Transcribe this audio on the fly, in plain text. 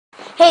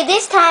Hey,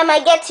 this time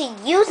I get to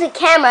use a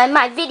camera in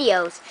my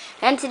videos,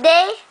 and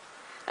today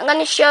I'm going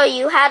to show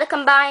you how to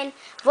combine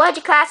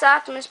Voyager class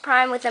Optimus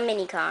Prime with a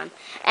minicon,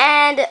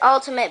 and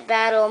Ultimate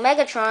Battle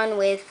Megatron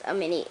with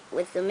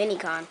the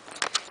minicon.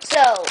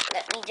 So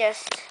let me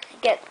just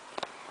get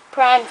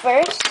Prime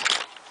first.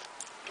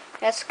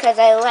 That's because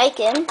I like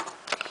him.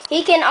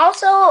 He can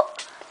also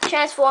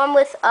transform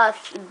with a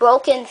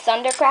broken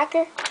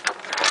thundercracker,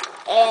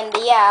 and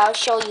yeah, I'll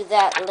show you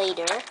that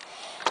later.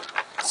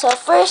 So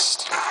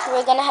first,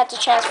 we're going to have to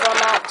transform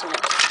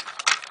Optimus.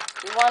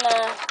 You want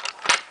to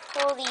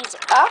pull these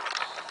up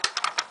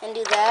and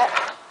do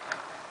that.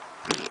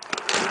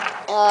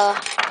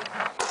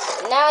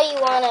 Now you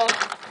want to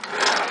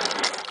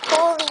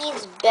pull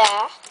these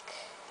back,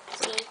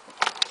 see,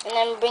 and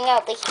then bring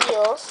out the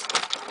heels.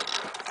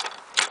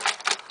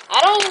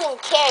 I don't even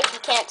care if you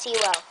can't see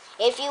well.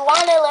 If you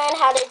want to learn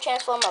how to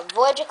transform a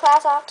Voyager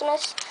class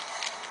Optimus,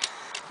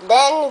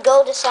 then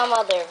go to some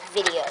other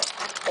video.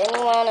 Then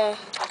you want to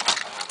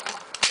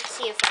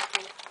see if I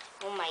can.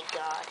 Oh my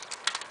god.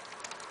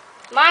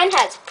 Mine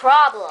has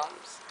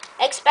problems,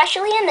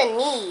 especially in the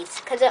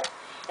knees, because it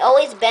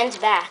always bends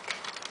back.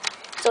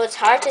 So it's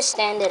hard to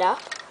stand it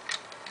up.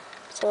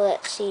 So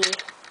let's see.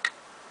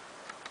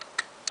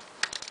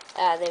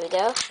 There we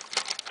go.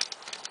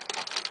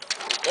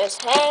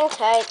 Just hang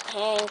tight,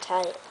 hang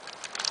tight.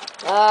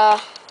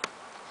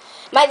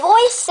 My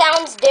voice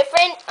sounds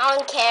different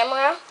on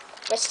camera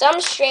for some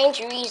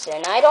strange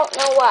reason. I don't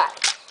know why.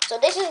 So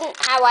this isn't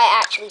how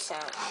I actually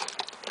sound.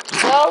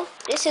 So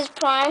this is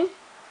Prime.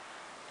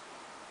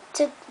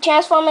 To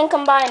transform and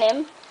combine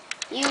him,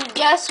 you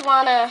just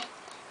want to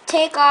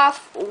take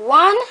off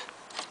one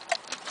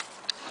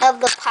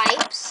of the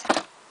pipes.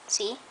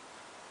 See?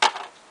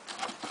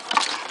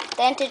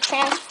 Then to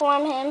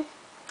transform him,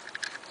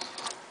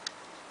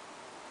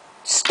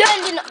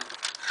 standing up.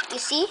 You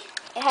see?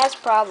 It has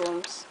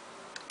problems.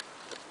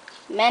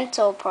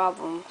 Mental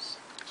problems.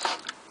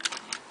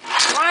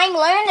 Prime,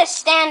 learn to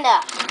stand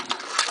up.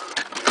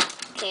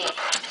 Okay.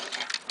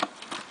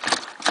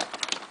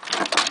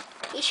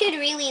 You should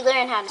really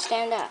learn how to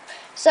stand up.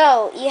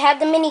 So, you have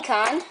the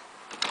minicon.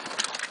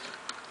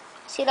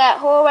 See that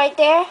hole right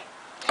there?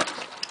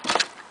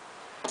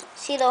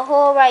 See the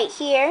hole right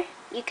here?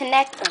 You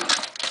connect them.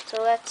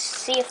 So let's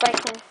see if I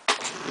can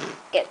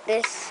get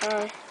this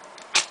on.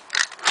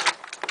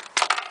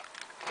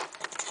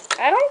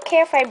 I don't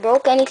care if I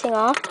broke anything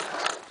off.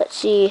 Let's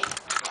see.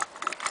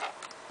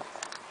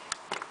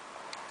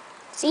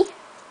 See?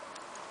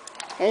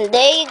 And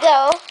there you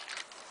go.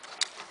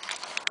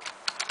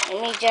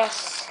 Let me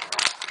just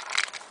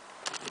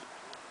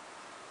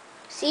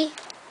see.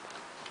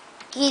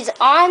 He's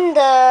on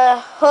the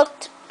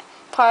hooked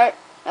part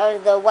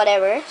of the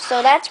whatever.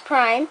 So that's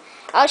Prime.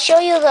 I'll show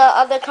you the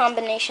other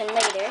combination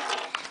later.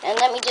 And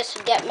let me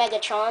just get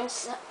Megatron.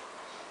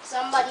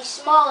 Somebody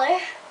smaller.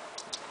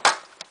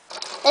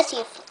 Let's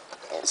see.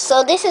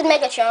 So this is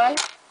Megatron.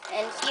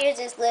 And here's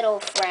his little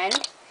friend.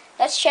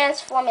 Let's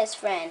transform his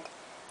friend.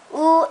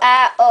 Ooh,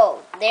 ah,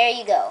 oh. There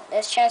you go.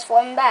 Let's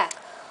transform him back.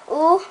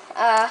 Ooh,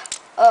 ah,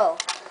 oh.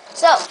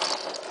 So,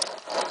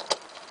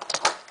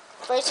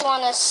 first you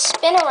want to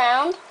spin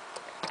around.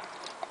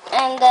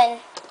 And then,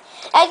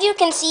 as you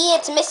can see,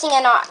 it's missing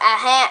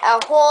a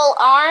whole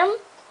arm.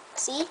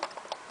 See?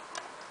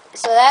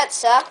 So that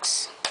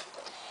sucks.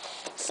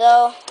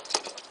 So,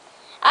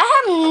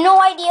 I have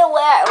no idea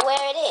where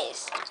it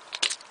is.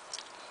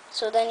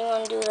 So then you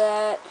want to do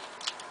that.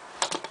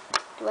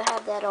 Do I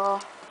have that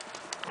all?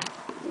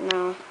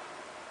 No.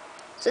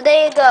 So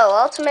there you go,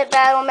 Ultimate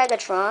Battle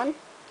Megatron.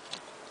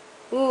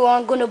 Ooh,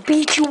 I'm gonna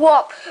beat you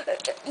up.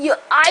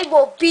 I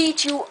will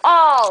beat you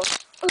all.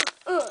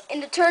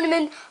 In the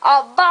tournament,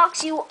 I'll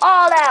box you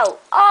all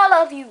out. All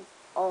of you.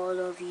 All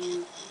of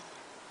you.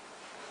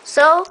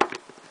 So,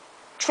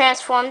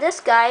 transform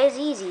this guy is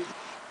easy.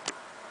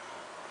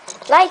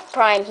 Like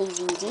Prime, he's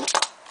easy.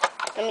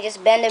 Let me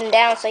just bend him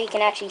down so you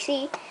can actually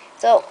see.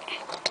 So,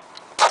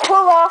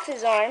 pull off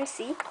his arm,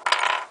 see?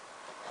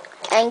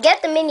 And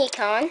get the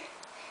minicon.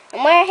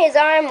 And where his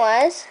arm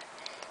was,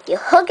 you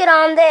hook it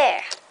on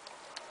there.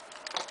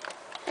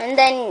 And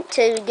then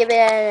to give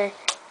it an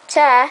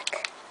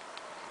attack,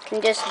 you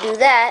can just do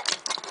that.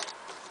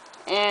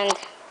 And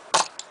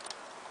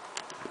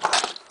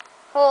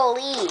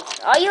holy,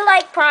 are you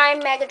like Prime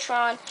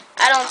Megatron?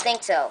 I don't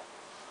think so.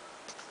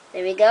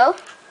 There we go.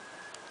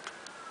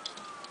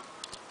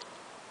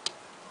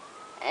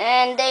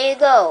 And there you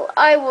go.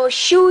 I will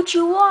shoot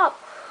you up.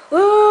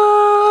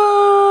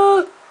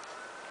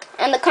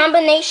 And the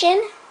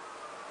combination,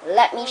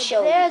 let me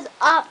show you. There's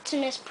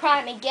Optimus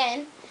Prime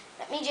again.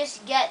 Let me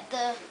just get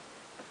the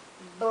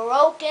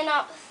broken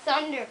up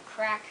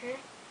thundercracker.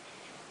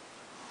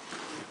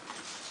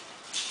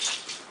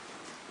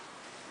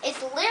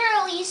 It's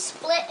literally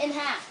split in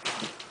half.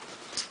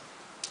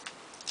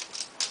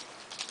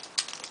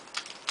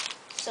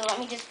 So let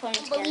me just put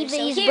it together. So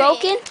he's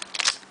broken?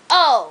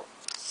 Oh,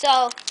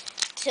 so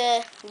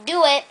to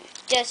do it,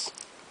 just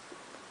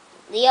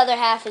the other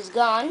half is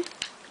gone.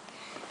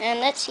 And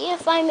let's see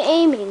if I'm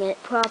aiming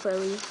it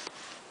properly.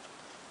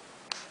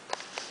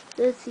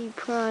 Let's see,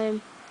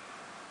 prime.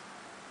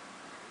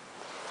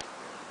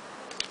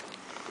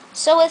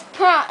 So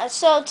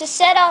to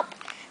set up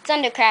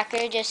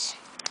Thundercracker, just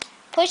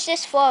push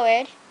this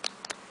forward.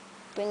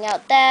 Bring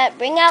out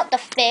the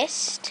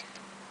fist.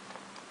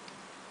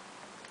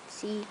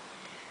 See?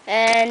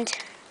 And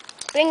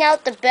bring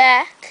out the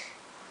back.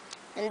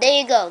 And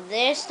there you go.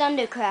 There's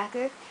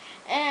Thundercracker.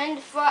 And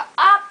for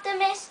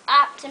Optimus.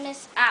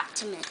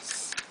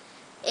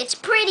 It's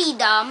pretty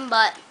dumb,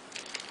 but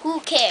who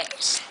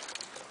cares?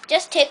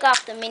 Just take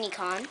off the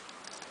minicon.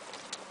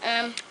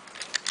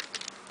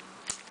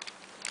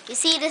 You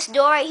see this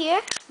door right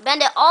here?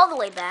 Bend it all the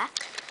way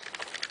back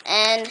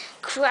and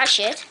crush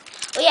it.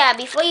 Oh yeah,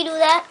 before you do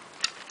that,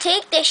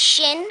 take the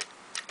shin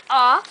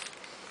off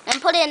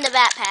and put it in the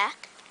backpack.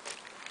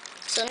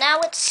 So now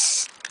it's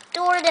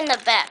stored in the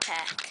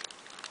backpack.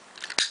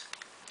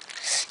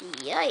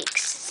 Yikes.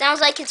 Sounds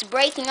like it's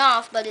breaking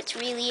off, but it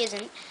really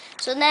isn't.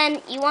 So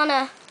then you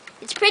wanna,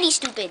 it's pretty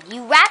stupid.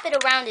 You wrap it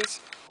around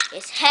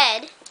his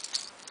head.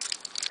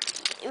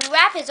 You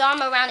wrap his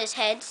arm around his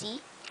head,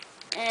 see?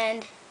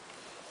 And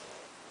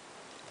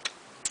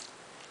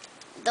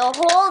the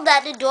hole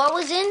that the door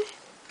was in,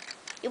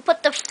 you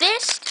put the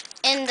fist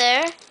in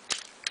there.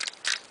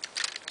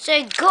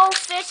 Say, go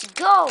fist,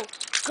 go!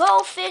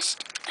 Go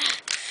fist!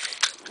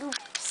 You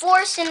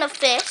force in the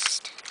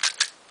fist.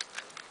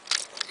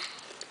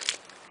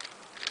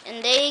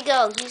 And there you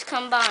go, he's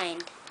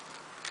combined.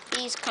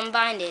 He's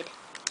combined it.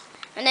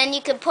 And then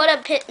you can put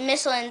a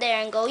missile in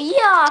there and go,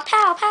 yeah,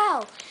 pow,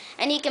 pow!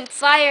 And he can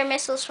fire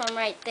missiles from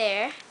right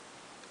there.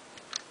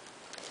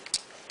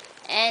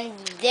 And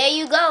there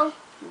you go.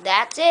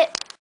 That's it.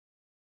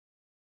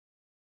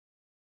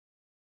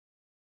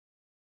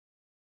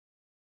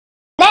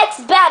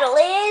 Next battle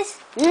is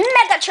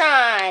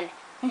Megatron.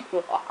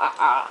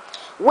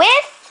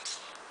 With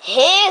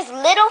his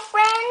little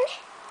friend,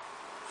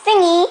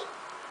 Thingy,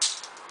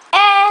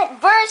 and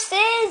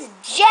versus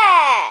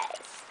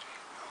Jazz.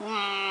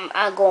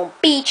 I'm gonna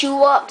beat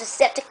you up,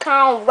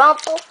 Decepticon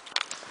Rumple.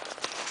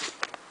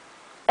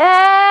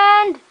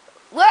 And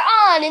we're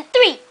on in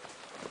 3,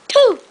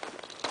 2,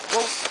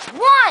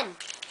 1.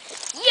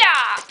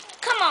 Yeah,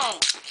 come on.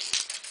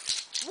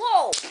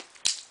 Whoa,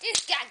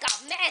 this guy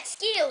got mad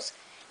skills.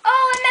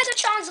 Oh, and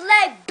Megatron's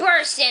leg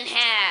bursts in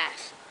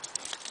half.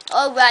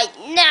 Alright,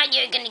 now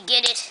you're gonna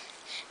get it.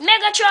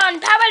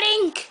 Megatron Power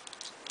Link.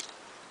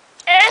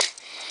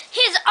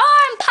 His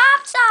arm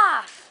pops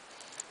off.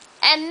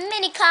 And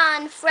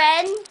minicon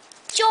friend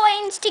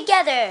joins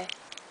together.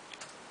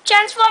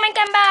 Transform and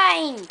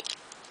combined.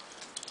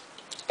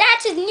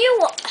 That's his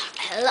new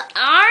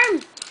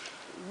arm.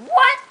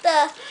 What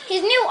the?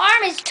 His new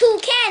arm is 2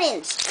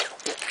 cannons.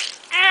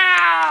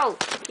 Ow!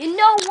 You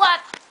know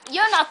what?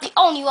 You're not the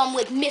only one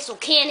with missile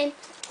cannon.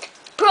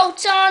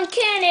 Proton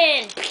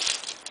cannon.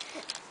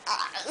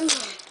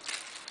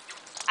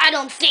 I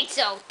don't think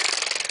so.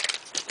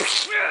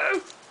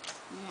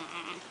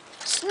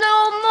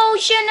 Slow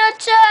motion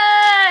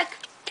attack.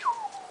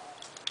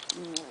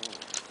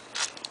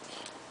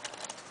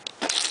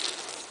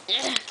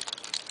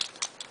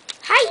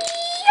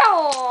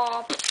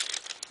 Hi-yo!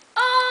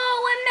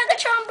 Oh, and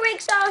Megatron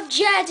breaks off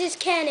Jazz's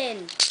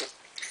cannon.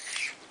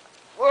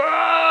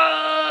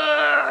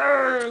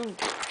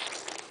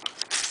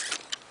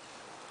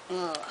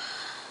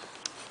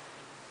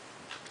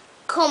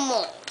 Come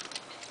on.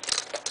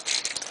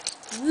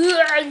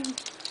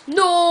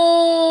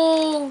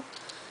 No!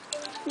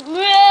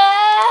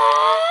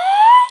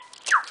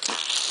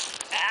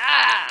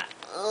 Ah.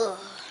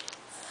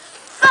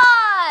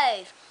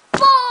 5,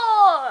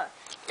 4,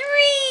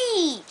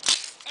 3,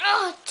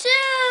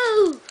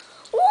 2,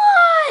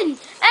 1.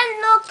 And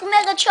look,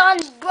 Megatron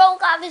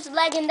broke off his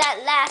leg in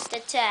that last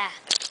attack.